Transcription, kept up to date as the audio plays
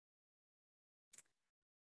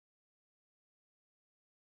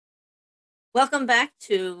Welcome back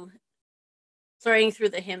to Throwing Through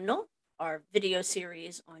the Hymnal, our video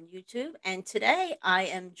series on YouTube. And today I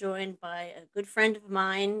am joined by a good friend of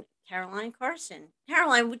mine, Caroline Carson.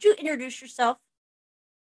 Caroline, would you introduce yourself?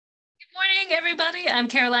 Good morning, everybody. I'm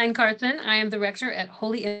Caroline Carson. I am the rector at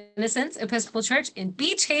Holy Innocents Episcopal Church in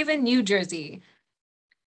Beach Haven, New Jersey.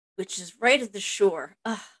 Which is right at the shore.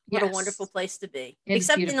 What a wonderful Yes, place to be, it is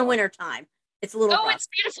except in the beautiful. wintertime. It's a little Oh, rough. it's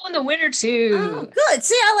beautiful in the winter Oh, too. good.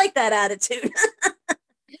 See, I like that attitude.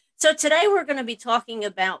 So today we're going to be talking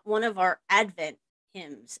about one of our Advent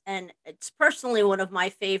hymns, and it's personally one of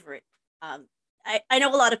my favorite. I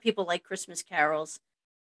know a lot of people like Christmas carols,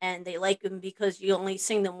 and they like them because you only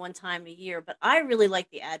sing them one time a year. But I really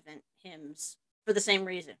like the Advent hymns for the same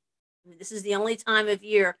reason. I mean, this is the only time of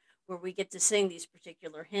year where we get to sing these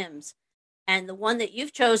particular hymns. And the one that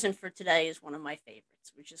you've chosen for today is one of my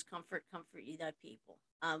favorites, which is Comfort, Comfort Ye Thy People,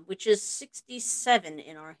 which is 67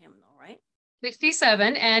 in our hymnal, right?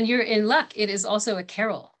 67, and you're in luck. It is also a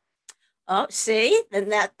carol. Oh, see, then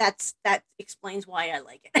that explains why I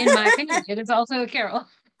like In my it. opinion, it is also a carol.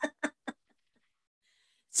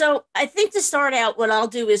 So I think to start out, what I'll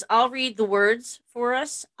do is I'll read the words for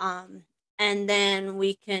us, and then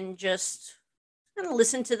we can just kind of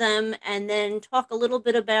listen to them, and then talk a little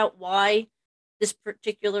bit about why this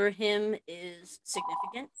particular hymn is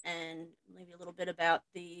significant, and maybe a little bit about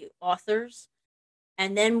the authors,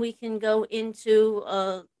 and then we can go into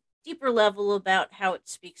a deeper level about how it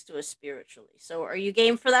speaks to us spiritually. So, are you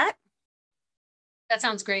game for that? That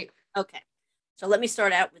sounds great. Okay. So let me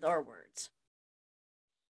start out with our words.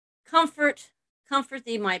 Comfort, comfort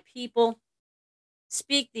thee, my people.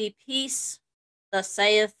 Speak thee peace, thus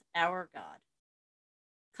saith our God.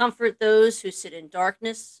 Comfort those who sit in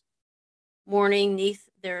darkness, mourning neath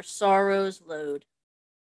their sorrow's load.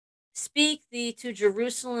 Speak thee to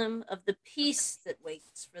Jerusalem of the peace that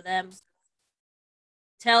waits for them.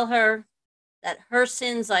 Tell her that her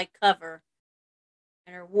sins I cover,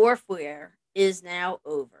 and her warfare is now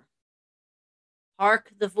over.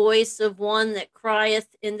 Hark the voice of one that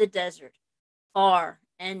crieth in the desert, far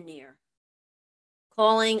and near,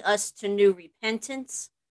 calling us to new repentance,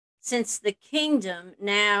 since the kingdom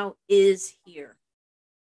now is here.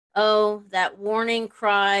 Oh, that warning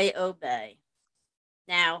cry obey.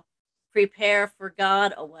 Now, prepare for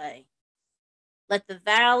God a way. Let the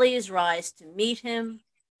valleys rise to meet him,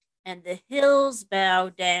 and the hills bow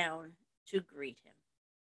down to greet him.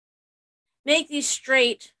 Make thee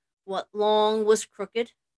straight what long was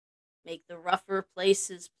crooked, make the rougher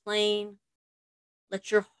places plain.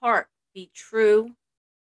 Let your heart be true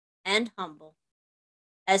and humble,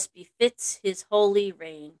 as befits his holy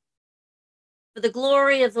reign. For the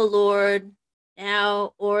glory of the Lord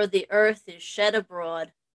now o'er the earth is shed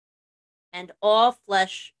abroad, and all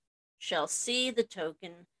flesh shall see the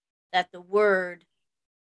token that the word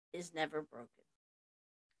is never broken.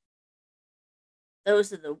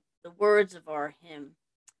 Those are the words of our hymn.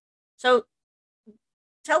 So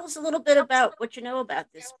tell us a little bit about what you know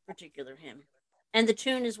about this particular hymn and the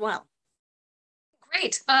tune as well.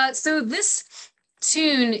 Great. So this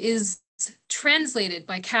tune is translated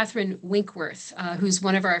by Catherine Winkworth, who's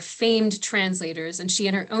one of our famed translators, and she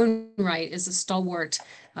in her own right is a stalwart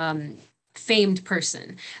famed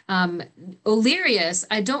person. Olyrius,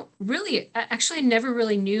 I don't really, actually never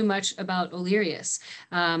really knew much about Olyrius,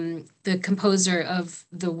 the composer of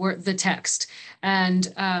the text.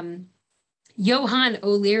 And Johann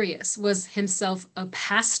Olyrius was himself a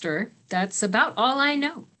pastor. That's about all I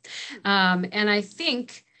know. And I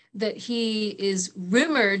think that he is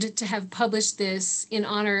rumored to have published this in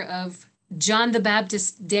honor of John the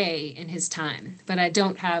Baptist's day in his time, but I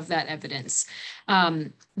don't have that evidence.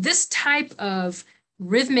 This type of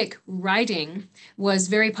rhythmic writing was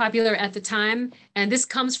very popular at the time, and this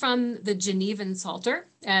comes from the Genevan Psalter,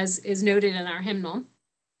 as is noted in our hymnal.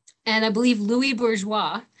 And I believe Louis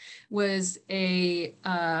Bourgeois was a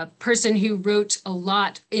person who wrote a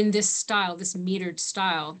lot in this style, this metered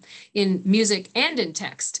style, in music and in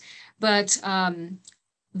text. But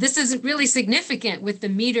this isn't really significant with the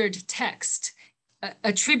metered text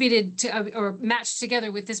attributed to or matched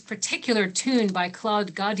together with this particular tune by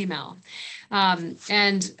Claude Gaudimel.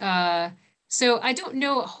 So I don't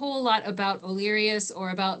know a whole lot about Olyrius or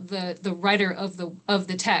about the writer of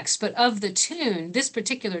the text, but of the tune, this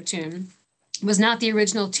particular tune was not the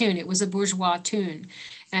original tune. It was a bourgeois tune.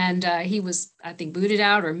 And he was, I think, booted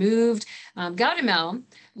out or moved. Gaudimel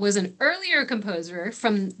was an earlier composer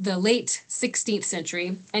from the late 16th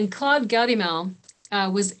century, and Claude Gaudimel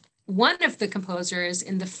was one of the composers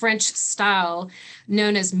in the French style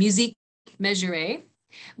known as musique mesurée.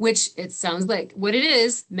 which it sounds like what it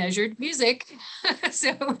is, measured music.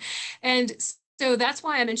 And so that's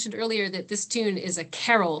why I mentioned earlier that this tune is a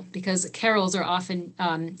carol, because carols are often,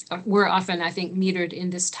 were often, I think, metered in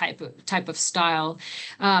this type of style.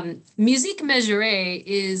 Musique mesurée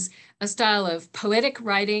is a style of poetic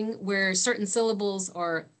writing where certain syllables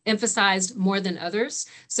are emphasized more than others.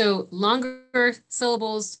 So longer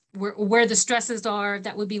syllables where the stresses are,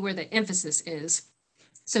 that would be where the emphasis is.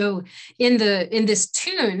 So in this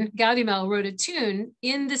tune, Gaudimel wrote a tune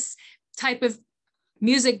in this type of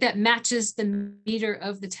music that matches the meter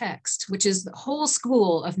of the text, which is the whole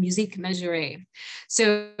school of musique mesurée.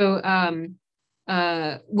 So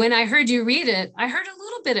when I heard you read it, I heard a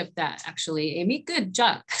little bit of that, actually, Amy. Good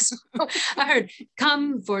job. So I heard,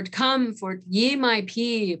 comfort, ye my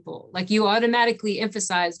people. Like you automatically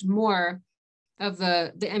emphasized more of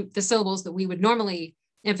the syllables that we would normally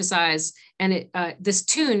emphasize. And this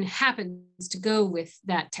tune happens to go with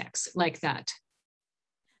that text like that.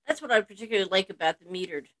 That's what I particularly like about the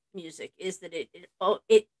metered music, is that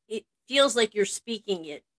it feels like you're speaking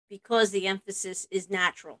it because the emphasis is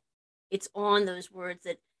natural. It's on those words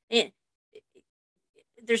that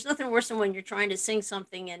there's nothing worse than when you're trying to sing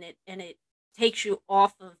something and it takes you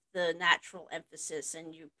off of the natural emphasis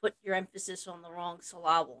and you put your emphasis on the wrong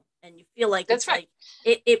syllable and you feel like That's it's right.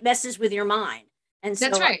 like it messes with your mind. And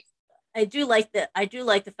That's so right. I do like that. I do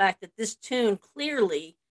like the fact that this tune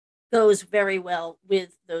clearly goes very well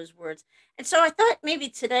with those words. And so I thought maybe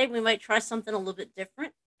today we might try something a little bit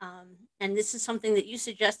different. And this is something that you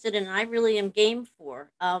suggested, and I really am game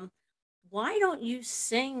for. Why don't you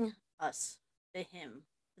sing us the hymn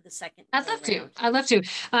for the second I'd go love to. round? I'd love to.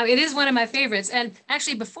 It is one of my favorites. And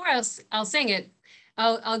actually, before I'll sing it,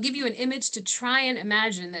 I'll give you an image to try and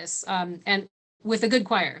imagine this. And with a good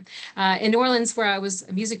choir. In New Orleans, where I was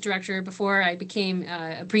a music director before I became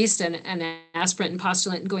a priest and an aspirant and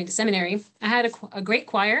postulant and going to seminary, I had a great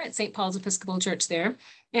choir at St. Paul's Episcopal Church there.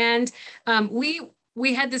 And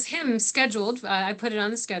we had this hymn scheduled. I put it on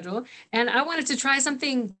the schedule, and I wanted to try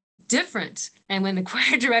something different. And when the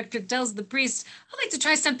choir director tells the priest, I'd like to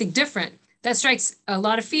try something different, that strikes a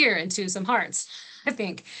lot of fear into some hearts, I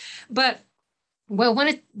think. But well,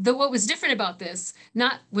 what was different about this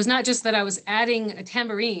was not just that I was adding a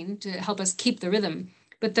tambourine to help us keep the rhythm,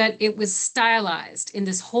 but that it was stylized in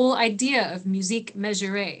this whole idea of musique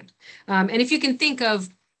mesurée. And if you can think of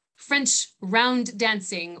French round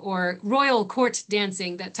dancing or royal court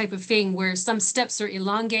dancing, that type of thing where some steps are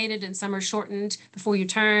elongated and some are shortened before you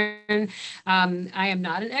turn. I am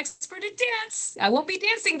not an expert at dance. I won't be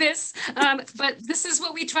dancing this, but this is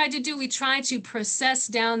what we tried to do. We tried to process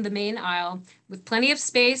down the main aisle with plenty of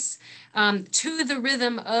space to the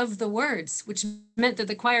rhythm of the words, which meant that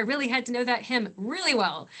the choir really had to know that hymn really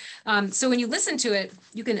well. So when you listen to it,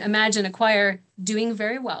 you can imagine a choir doing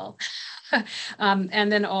very well. And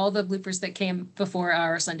then all the bloopers that came before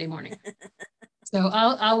our Sunday morning. So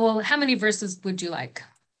I will, how many verses would you like?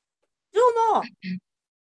 Do them all.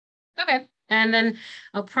 Okay. And then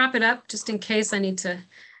I'll prop it up just in case I need to,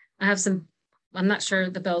 I have some, I'm not sure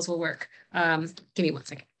the bells will work. Give me 1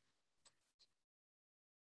 second.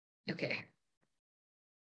 Okay.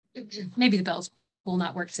 Maybe the bells will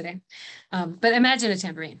not work today. But imagine a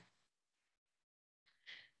tambourine.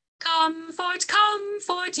 Comfort,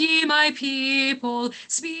 comfort ye my people,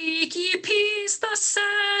 speak ye peace, thus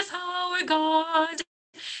saith our God.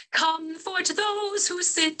 Comfort those who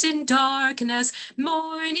sit in darkness,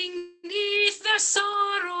 mourning neath their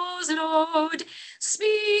sorrow's load.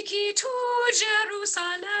 Speak ye to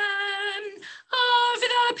Jerusalem of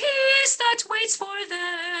the peace that waits for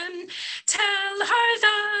them. Tell her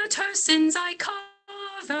that her sins I cover,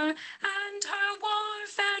 and her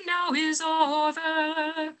warfare now is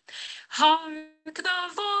over. Hark the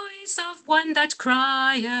voice of one that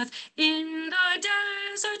crieth in the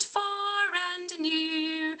desert far and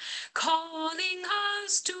near, calling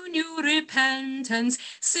us to new repentance,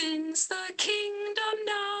 since the kingdom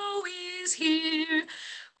now is here.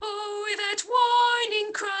 Oh, that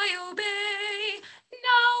warning cry obey,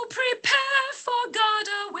 now prepare for God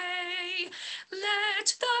a way.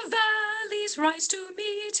 Let the valleys rise to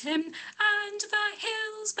meet him, and the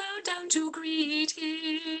hills bow down to greet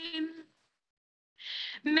him.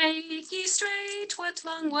 Make ye straight what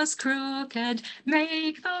long was crooked,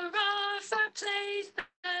 make the rougher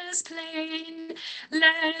places plain.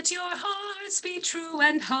 Let your hearts be true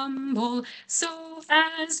and humble, so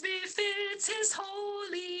as befits his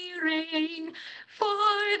holy reign. For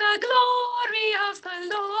the glory of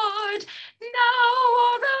the Lord now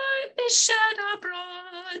o'er earth is shed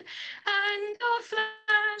abroad, and the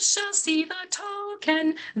flesh shall see the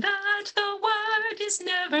token that the word is is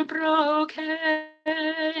never broken.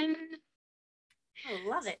 I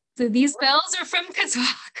love it. So these bells are from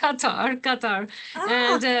Qatar, and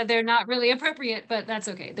Ah, they're not really appropriate, but that's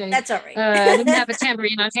okay. that's all right. I didn't have a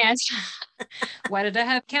tambourine on hand. Why did I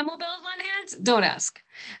have camel bells on hand? Don't ask.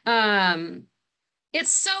 Um,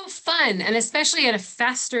 it's so fun, and especially at a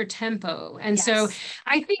faster tempo. And so Yes.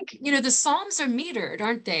 I think, the Psalms are metered,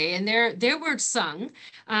 aren't they? And they're words sung.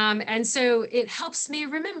 And so it helps me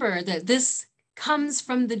remember that this comes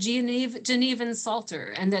from the Genevan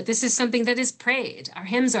Psalter, and that this is something that is prayed. Our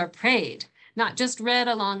hymns are prayed, not just read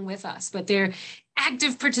along with us, but they're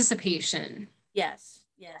active participation. Yes.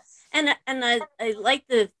 Yes. And I like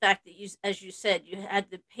the fact that you, as you said, you had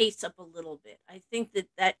the pace up a little bit. I think that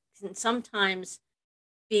that can sometimes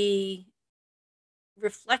be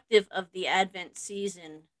reflective of the Advent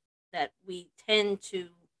season, that we tend to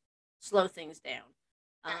slow things down.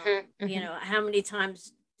 Mhm, You mhm. know, how many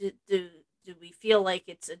times do we feel like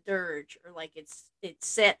it's a dirge, or like it's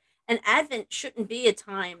set? And Advent shouldn't be a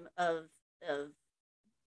time of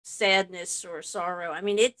sadness or sorrow. I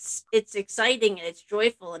mean, it's exciting and it's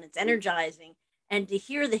joyful and it's energizing. And to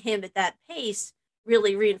hear the hymn at that pace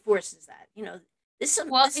really reinforces that. You know, this is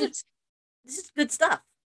Well, this is this is good stuff.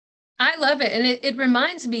 I love it. And it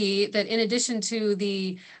reminds me that in addition to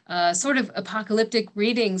the sort of apocalyptic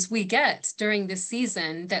readings we get during this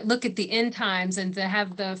season that look at the end times and to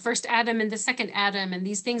have the first Adam and the second Adam and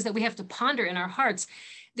these things that we have to ponder in our hearts,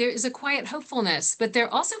 there is a quiet hopefulness, but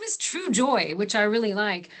there also is true joy, which I really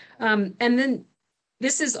like. And then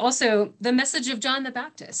this is also the message of John the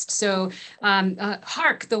Baptist. So, Mhm.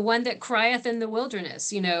 hark, the one that crieth in the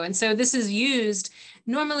wilderness, And so this is used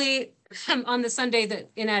normally on the Sunday that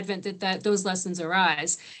in Advent that those lessons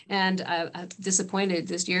arise. And I'm disappointed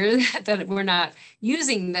this year that we're not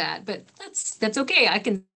using that, but that's okay. I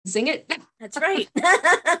can sing it. That's right.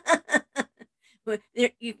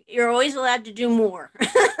 You're always allowed to do more.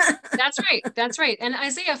 That's right. That's right. And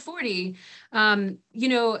Isaiah 40,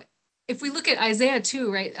 if we look at Isaiah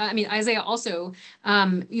too, right? I mean, Isaiah also,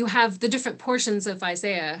 you have the different portions of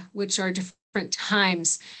Isaiah, which are different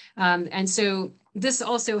times. And so this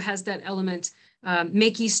also has that element,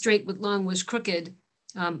 make ye straight what long was crooked,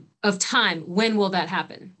 of time. When will that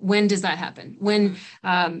happen? When does that happen? When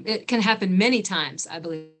Mhm. it can happen many times, I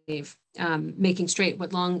believe, making straight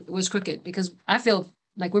what long was crooked, because I feel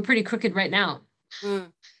like we're pretty crooked right now.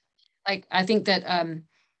 Mm. Like I think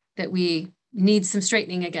that we need some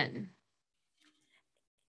straightening again.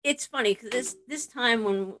 It's funny because this time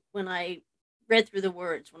when I read through the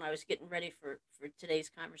words when I was getting ready for today's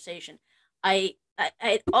conversation, I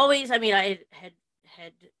always, I mean, I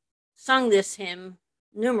had sung this hymn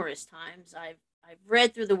numerous times. I've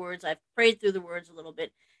read through the words, I've prayed through the words a little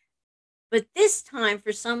bit, but this time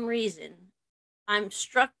for some reason I'm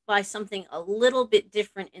struck by something a little bit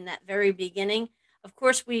different in that very beginning. Of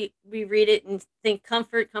course, we read it and think,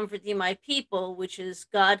 "Comfort, comfort thee, my people," which is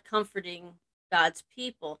God comforting God's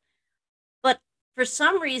people. But for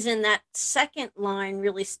some reason, that second line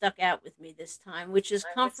really stuck out with me this time, which is,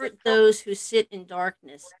 "Comfort those who sit in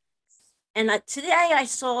darkness." And today I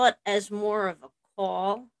saw it as more of a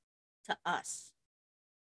call to us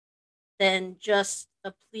than just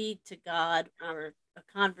a plea to God or a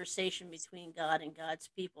conversation between God and God's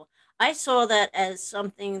people. I saw that as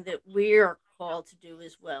something that we're called to do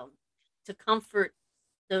as well, to comfort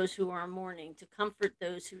those who are mourning, to comfort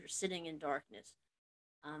those who are sitting in darkness.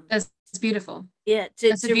 Um, That's beautiful. yeah, to,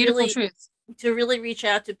 That's a beautiful truth. to really reach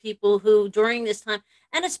out to people who during this time,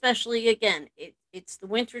 and especially again, it's the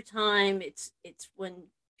winter time. It's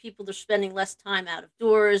when people are spending less time out of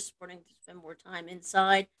doors, wanting to spend more time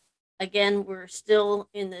inside. Again, we're still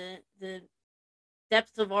in the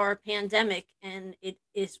depths of our pandemic, and it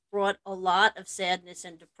has brought a lot of sadness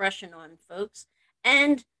and depression on folks.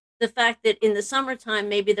 And the fact that in the summertime,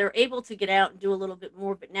 maybe they're able to get out and do a little bit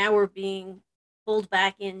more, but now we're being pulled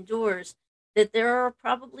back indoors, that there are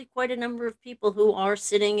probably quite a number of people who are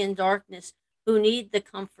sitting in darkness who need the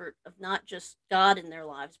comfort of not just God in their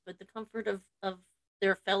lives, but the comfort of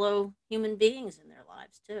their fellow human beings in their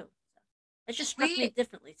lives too. So it just struck me We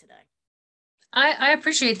differently today. I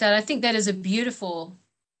appreciate that. I think that is a beautiful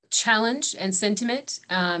challenge and sentiment.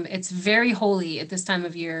 It's very holy at this time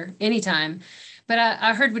of year, anytime. But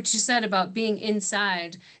I heard what you said about being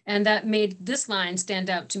inside, and that made this line stand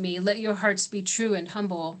out to me. Let your hearts be true and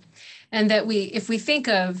humble. And that if we think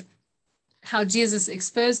of how Jesus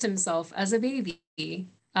exposed himself as a baby,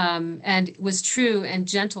 and was true and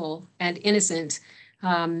gentle and innocent,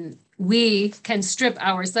 we can strip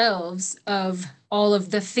ourselves of all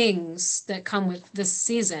of the things that come with this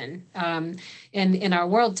season, in our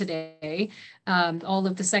world today, all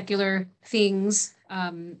of the secular things,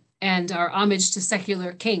 and our homage to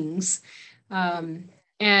secular kings.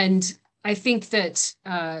 And I think that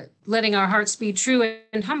letting our hearts be true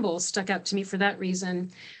and humble stuck out to me for that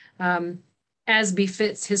reason, as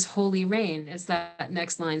befits his holy reign, as that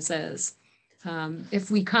next line says. If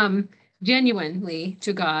we come genuinely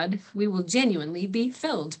to God, we will genuinely be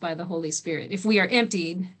filled by the Holy Spirit. If we are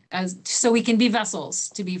emptied, so we can be vessels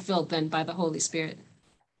to be filled then by the Holy Spirit.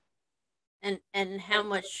 And how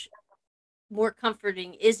much more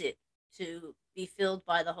comforting is it to be filled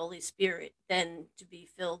by the Holy Spirit than to be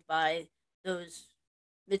filled by those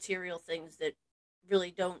material things that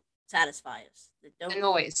really don't satisfy us, that The don't.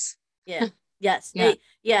 noise. Yeah. Yes. Yeah.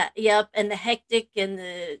 Yeah. Yep. And the hectic and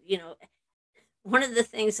the one of the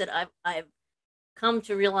things that I've come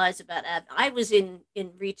to realize about I was in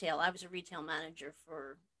retail. I was a retail manager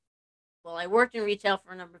for, well, I worked in retail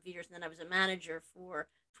for a number of years, and then I was a manager for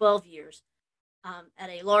 12 years at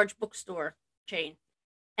a large bookstore chain.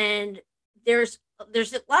 And there's a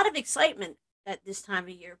lot of excitement at this time of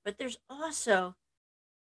year, but there's also,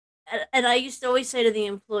 and I used to always say to the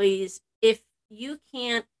employees, if you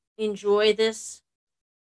can't enjoy this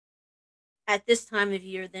at this time of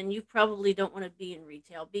year, then you probably don't want to be in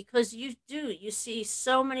retail, because you see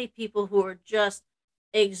so many people who are just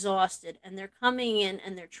exhausted, and they're coming in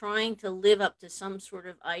and they're trying to live up to some sort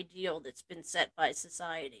of ideal that's been set by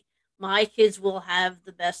society. My kids will have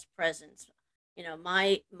the best presents.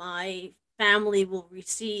 My family will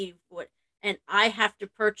receive what, and I have to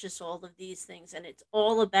purchase all of these things, and it's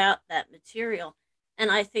all about that material. And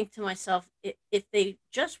I think to myself, if they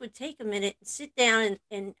just would take a minute and sit down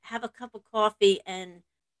and have a cup of coffee and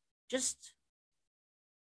just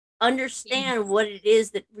understand what it is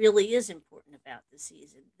that really is important about the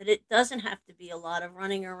season, that it doesn't have to be a lot of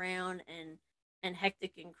running around and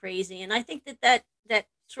hectic and crazy. And I think that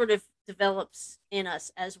sort of develops in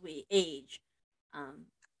us as we age.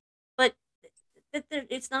 But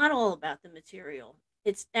it's not all about the material.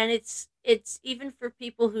 It's even for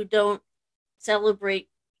people who don't celebrate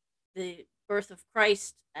the birth of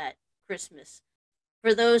Christ at Christmas.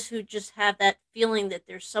 For those who just have that feeling that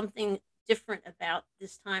there's something different about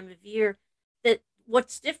this time of year, that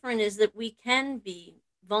what's different is that we can be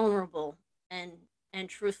vulnerable and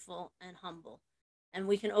truthful and humble, and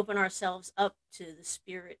we can open ourselves up to the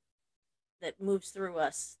spirit that moves through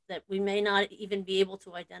us that we may not even be able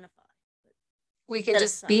to identify. We can Set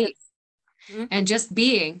just aside. be. Mm-hmm. And just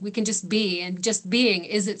being, we can just be, and just being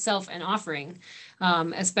is itself an offering,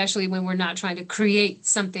 especially when we're not trying to create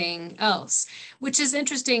something else, which is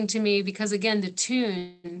interesting to me because, again, the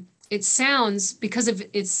tune, it sounds, because of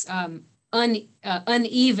its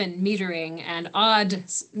uneven metering and odd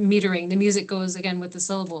metering, the music goes again with the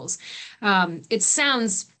syllables. It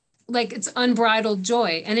sounds like it's unbridled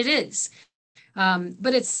joy, and it is,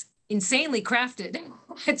 but it's insanely crafted.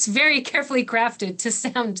 It's very carefully crafted to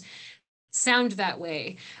sound that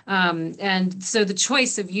way. And so the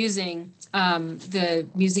choice of using the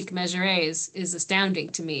musique mesurée is astounding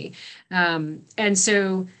to me. And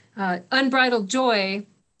so unbridled joy,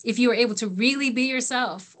 if you are able to really be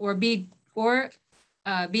yourself, or be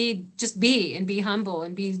just be and be humble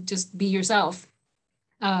and be yourself,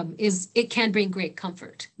 is it can bring great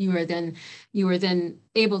comfort. You are then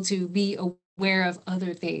able to be aware of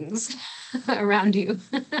other things around you.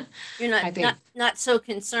 You're I think. not so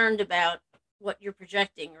concerned about what you're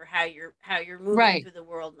projecting or how you're moving Right. through the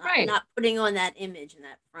world, Right. not putting on that image in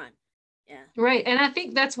that front. Yeah. Right. And I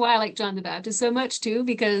think that's why I like John the Baptist so much too,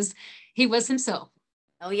 because he was himself.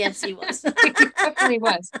 Oh yes, he was. He definitely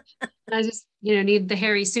was. And I just, need the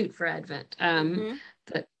hairy suit for Advent, Mm-hmm.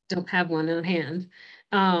 but don't have one on hand.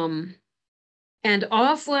 Um, and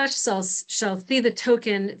all flesh shall see the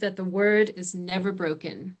token that the word is never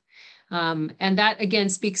broken. And that again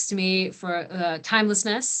speaks to me for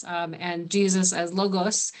timelessness, and Jesus as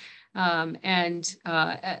Logos, and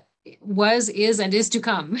was, is, and is to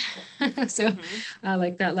come. So Mm-hmm. I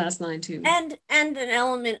like that last line too. And an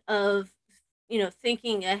element of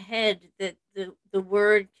thinking ahead, that the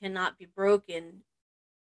word cannot be broken,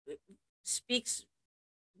 speaks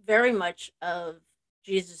very much of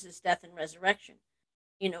Jesus's death and resurrection.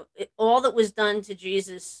 All that was done to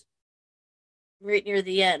Jesus right near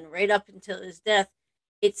the end, right up until his death,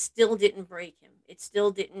 it still didn't break him. It still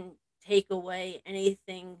didn't take away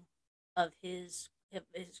anything of his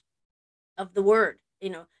of the word.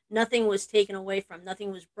 Nothing was taken away from,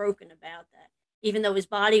 nothing was broken about that. Even though his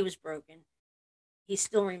body was broken, he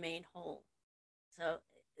still remained whole. So,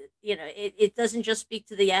 it doesn't just speak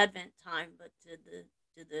to the Advent time, but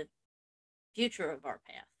to the future of our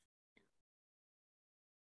path.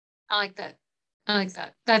 I like that. I like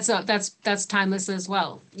that. That's timeless as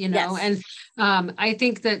well, you know. Yes. And I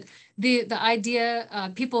think that the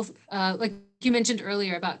idea, people like you mentioned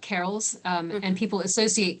earlier about carols, and Hmm. people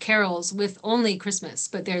associate carols with only Christmas,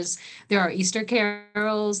 but there are Easter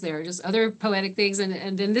carols, there are just other poetic things,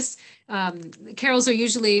 and in this carols are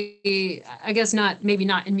usually, I guess, not maybe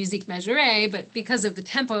not in musique measure, but because of the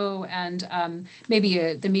tempo and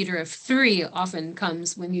maybe the meter of three often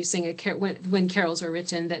comes when you sing when carols are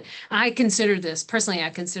written. That I consider this personally,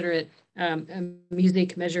 I consider it a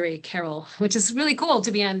musique measure carol, which is really cool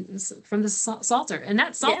to be on from the Psalter. And that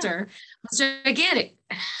Yeah. Psalter was gigantic,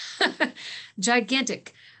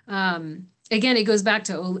 gigantic. Again, it goes back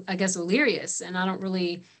to, I guess, Illyrius, and I don't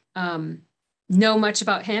really know much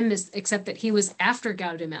about him except that he was after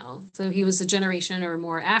Gaudemel. So he was a generation or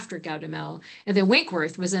more after Gaudemel. And then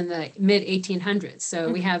Winkworth was in the mid 1800s.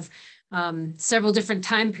 So we Hmm. have several different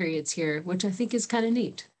time periods here, which I think is kind of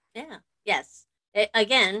neat. Yeah. Yes.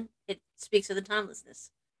 Again, it speaks of the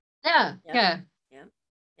timelessness. Yeah, Yep. yeah. Yep.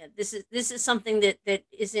 Yeah. This is something that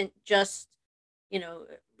isn't just, you know,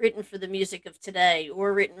 written for the music of today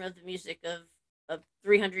or written of the music of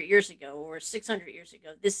 300 years ago or 600 years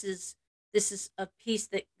ago. This is a piece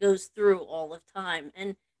that goes through all of time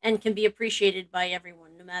and can be appreciated by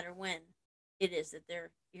everyone no matter when it is that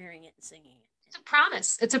they're hearing it and singing it. It's a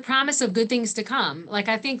promise. It's a promise of good things to come. Like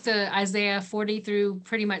I think the Isaiah 40 through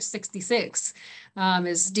pretty much 66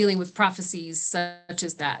 is dealing with prophecies such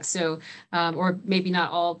as that. So, or maybe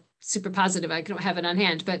not all super positive. I don't have it on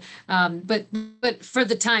hand, but for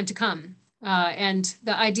the time to come. And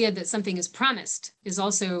the idea that something is promised is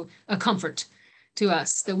also a comfort to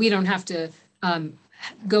us, that we don't have to um,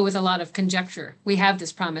 go with a lot of conjecture. We have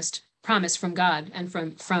this promise from God and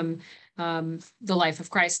from the life of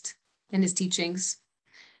Christ and his teachings.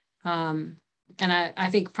 Um, and I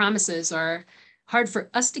think promises are hard for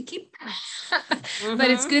us to keep,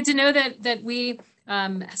 but it's Mm-hmm. good to know that we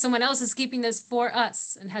someone else is keeping this for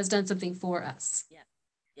us and has done something for us. Yep.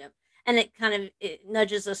 Yep. And it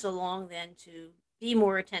nudges us along then to be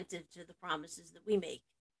more attentive to the promises that we make.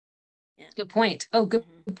 Yeah. Good point. Oh,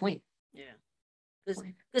 Mm-hmm. good point. Yeah.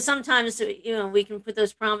 Because sometimes we can put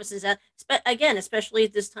those promises out, again, especially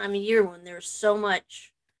at this time of year when there's so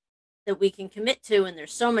much that we can commit to and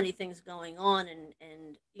there's so many things going on,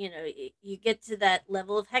 and you get to that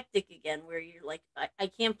level of hectic again where you're like, I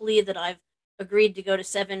can't believe that I've agreed to go to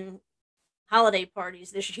 7 holiday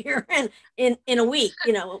parties this year and in a week.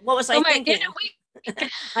 What was Oh I my, in thinking? a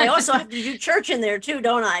week. I also have to do church in there too,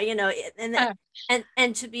 don't I?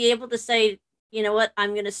 And to be able to say, you know what,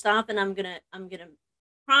 I'm going to stop and I'm going to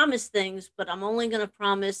promise things, but I'm only going to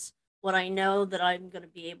promise what I know that I'm going to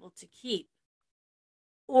be able to keep,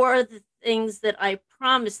 or the things that I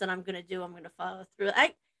promise that I'm going to do, I'm going to follow through.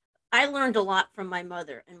 I learned a lot from my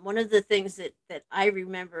mother, and one of the things that I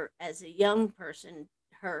remember as a young person,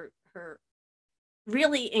 her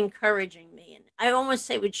really encouraging me, and I almost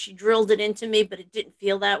say when she drilled it into me, but it didn't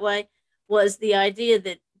feel that way, was the idea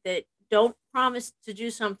that don't promise to do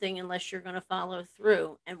something unless you're going to follow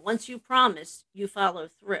through, and once you promise, you follow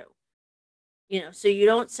through. So you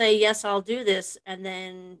don't say yes, I'll do this, and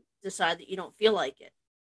then decide that you don't feel like it.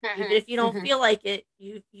 Even Mhm, if you don't mhm. feel like it,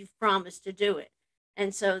 you've promised to do it.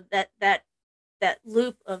 And so that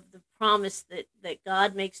loop of the promise that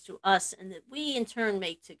God makes to us and that we in turn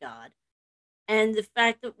make to God, and the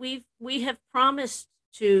fact that we have promised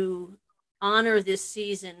to honor this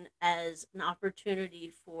season as an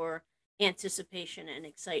opportunity for anticipation and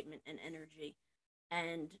excitement and energy,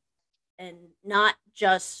 and and not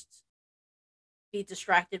just be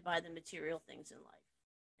distracted by the material things in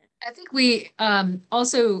life. I think we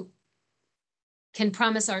also can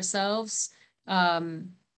promise ourselves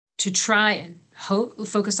um, to try and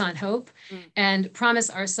focus on hope, Mm. and promise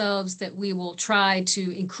ourselves that we will try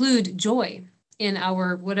to include joy in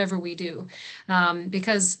our whatever we do.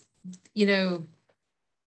 Because, you know,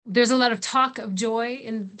 there's a lot of talk of joy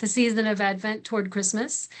in the season of Advent toward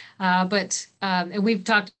Christmas, and we've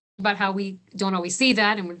talked about how we don't always see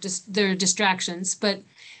that, and there are distractions. But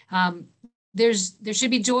um, there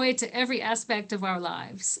should be joy to every aspect of our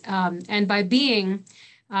lives, and by being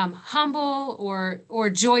humble or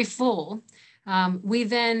joyful, we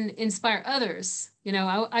then inspire others.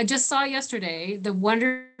 I just saw yesterday the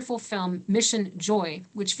wonderful film Mission Joy,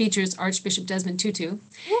 which features Archbishop Desmond Tutu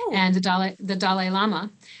Ooh. and the Dalai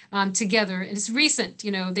Lama together. And it's recent.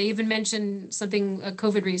 They even mentioned something,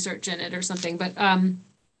 COVID research in it or something, but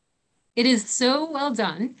it is so well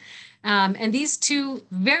done. And these two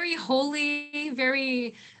very holy,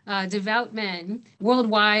 very devout men,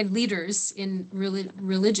 worldwide leaders in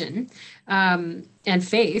religion and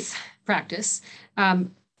faith practice,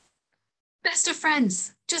 um, best of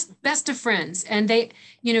friends, just best of friends. And they,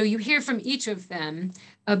 you hear from each of them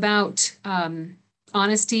about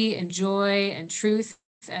honesty and joy and truth.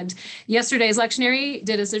 And yesterday's lectionary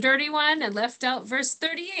did us a dirty one and left out verse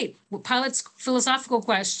 38, Pilate's philosophical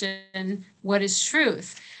question, what is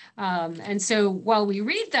truth? And so while we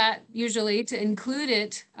read that usually to include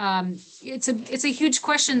it, it's a huge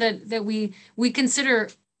question that we consider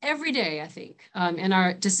every day, I think, in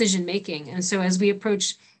our decision making. And so as we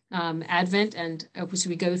approach Advent and as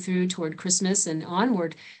we go through toward Christmas and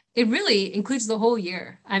onward, it really includes the whole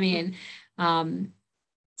year. I mean,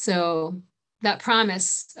 so that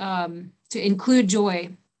promise to include joy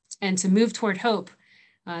and to move toward hope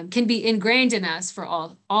can be ingrained in us for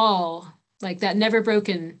all like that never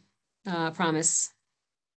broken promise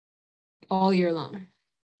all year long.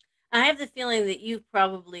 I have the feeling that you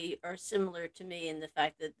probably are similar to me in the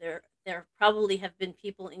fact that there probably have been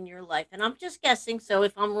people in your life, and I'm just guessing. So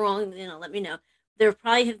if I'm wrong, let me know. There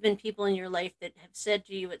probably have been people in your life that have said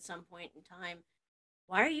to you at some point in time,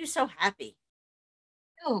 "Why are you so happy?"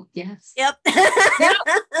 Oh, yes. Yep. They don't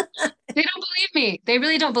believe me. They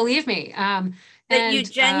really don't believe me. That you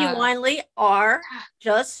genuinely are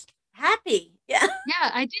just happy. Yeah.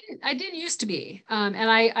 Yeah, I didn't used to be. And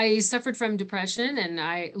I suffered from depression, and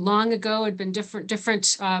I long ago had been different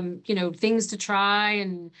things to try,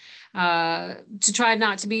 and to try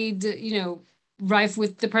not to be rife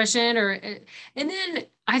with depression, and then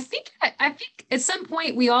I think at some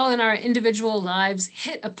point we all in our individual lives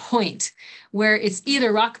hit a point where it's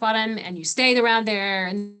either rock bottom and you stay around there,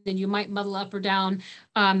 and then you might muddle up or down,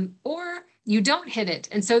 or you don't hit it.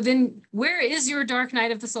 And so then where is your dark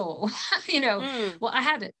night of the soul? Well, I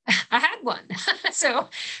had it. I had one. So,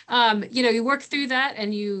 you work through that,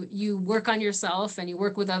 and you work on yourself, and you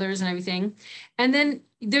work with others and everything. And then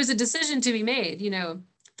there's a decision to be made,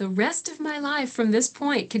 the rest of my life from this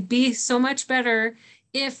point could be so much better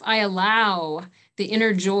if I allow the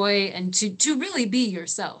inner joy and to really be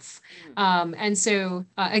yourself. And so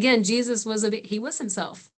again, Jesus he was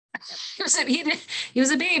himself. He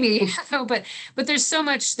was a baby. But there's so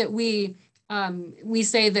much that we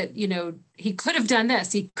say that he could have done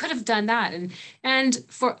this, he could have done that, and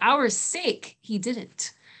for our sake he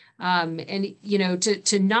didn't. And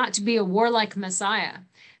to not be a warlike Messiah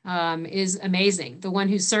is amazing. The one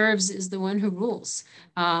who serves is the one who rules.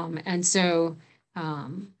 And so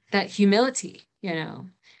that humility,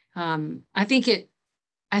 I think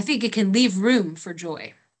it can leave room for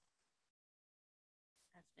joy.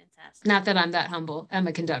 That's fantastic. Not that I'm that humble. I'm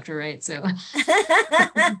a conductor, right? So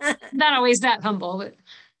not always that humble, but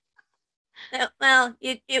well,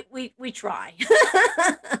 we try.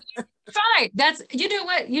 try. That's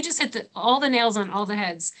what you just hit all the nails on all the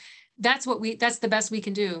heads. That's the best we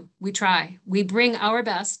can do. We try. We bring our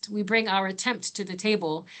best. We bring our attempt to the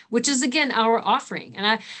table, which is again our offering.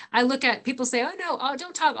 And I look at people say, "Oh no,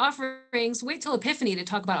 don't talk offerings. Wait till Epiphany to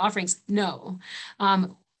talk about offerings." No,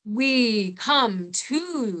 we come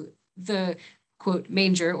to the quote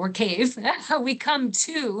manger or cave. We come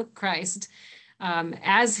to Christ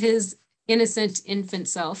as his innocent infant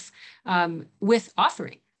self with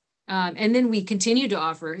offering. And then we continue to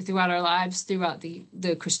offer throughout our lives, throughout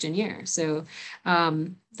the Christian year. So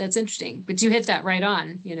that's interesting. But you hit that right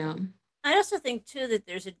on, I also think too that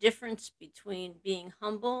there's a difference between being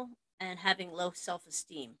humble and having low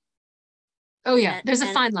self-esteem. Oh yeah, there's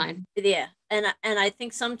a fine line. Yeah, and I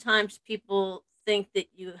think sometimes people think that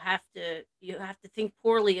you have to think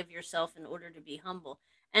poorly of yourself in order to be humble,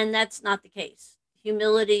 and that's not the case.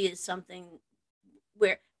 Humility is something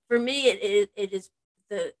where, for me, it is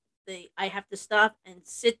the I have to stop and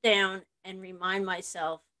sit down and remind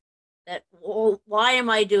myself that, well, why am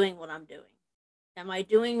I doing what I'm doing? Am I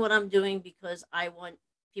doing what I'm doing because I want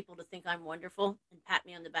people to think I'm wonderful and pat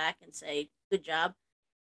me on the back and say good job?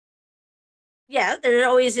 Yeah, there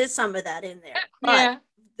always is some of that in there. But Yeah.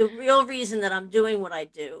 the real reason that I'm doing what I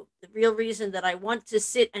do, the real reason that I want to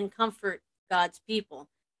sit and comfort God's people,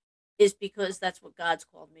 is because that's what God's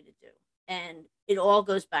called me to do. And it all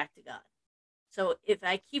goes back to God. So if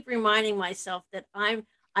I keep reminding myself that I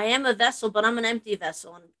am a vessel, but I'm an empty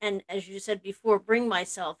vessel, and as you said before, bring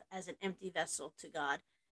myself as an empty vessel to God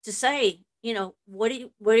to say,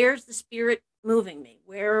 where's the Spirit moving me?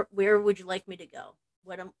 Where would you like me to go?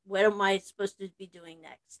 What am I supposed to be doing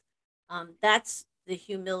next? That's the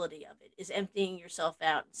humility of it, is emptying yourself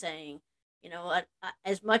out and saying, what,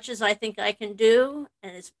 as much as I think I can do,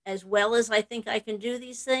 and as well as I think I can do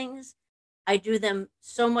these things, I do them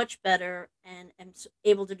so much better and am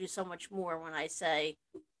able to do so much more when I say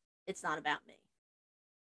it's not about me.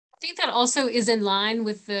 I think that also is in line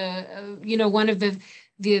with the one of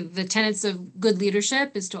the tenets of good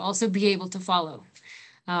leadership is to also be able to follow.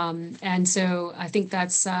 And so I think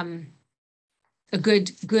that's a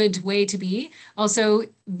good way to be. Also,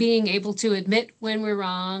 being able to admit when we're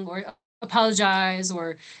wrong or apologize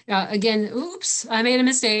or again, oops, I made a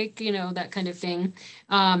mistake, that kind of thing.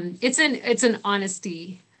 It's an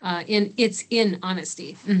honesty. It's in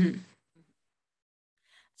honesty. Mm-hmm.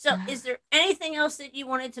 So, is there anything else that you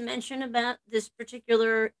wanted to mention about this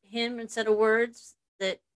particular hymn and set of words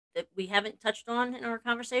that we haven't touched on in our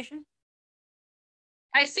conversation?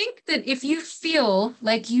 I think that if you feel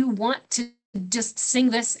like you want to just sing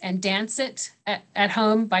this and dance it at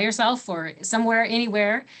home by yourself or somewhere,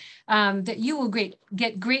 anywhere, that you will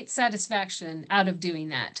get great satisfaction out of doing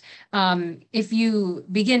that. If you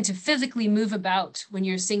begin to physically move about when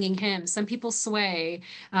you're singing hymns, some people sway,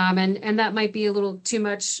 and that might be a little too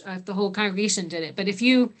much if the whole congregation did it. But if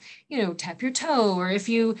tap your toe, or if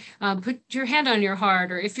you put your hand on your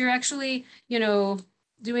heart, or if you're actually,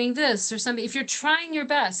 doing this or something, if you're trying your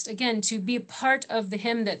best, again, to be a part of the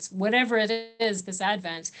hymn, that's whatever it is this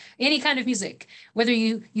Advent, any kind of music, whether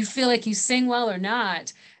you feel like you sing well or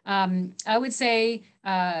not, I would say,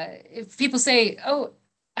 if people say, oh,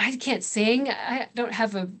 I can't sing,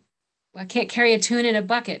 I can't carry a tune in a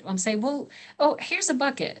bucket. I'm saying, well, oh, here's a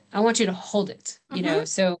bucket. I want you to hold it, Mm-hmm.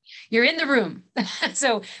 So you're in the room.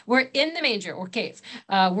 So we're in the manger or cave.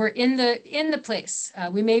 We're in the place.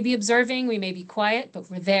 We may be observing, we may be quiet,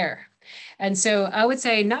 but we're there. And so I would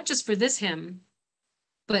say, not just for this hymn,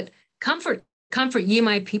 but comfort ye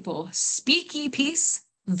my people. Speak ye peace,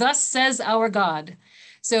 thus says our God.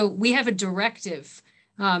 So we have a directive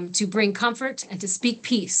to bring comfort and to speak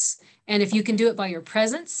peace. And if you can do it by your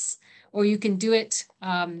presence, or you can do it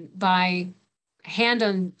by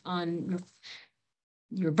hand on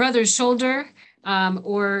your brother's shoulder,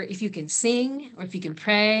 or if you can sing, or if you can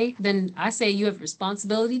pray, then I say you have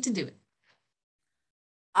responsibility to do it.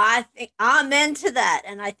 I think amen to that.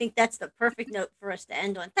 And I think that's the perfect note for us to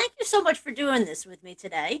end on. Thank you so much for doing this with me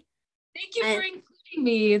today. Thank you for And including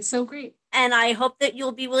me. It's so great. and I hope that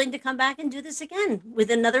you'll be willing to come back and do this again with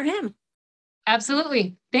another hymn.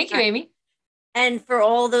 Absolutely. Thank All you, right. Amy. And for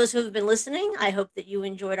all those who have been listening, I hope that you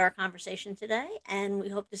enjoyed our conversation today. And we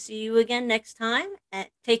hope to see you again next time. And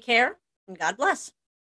take care and God bless.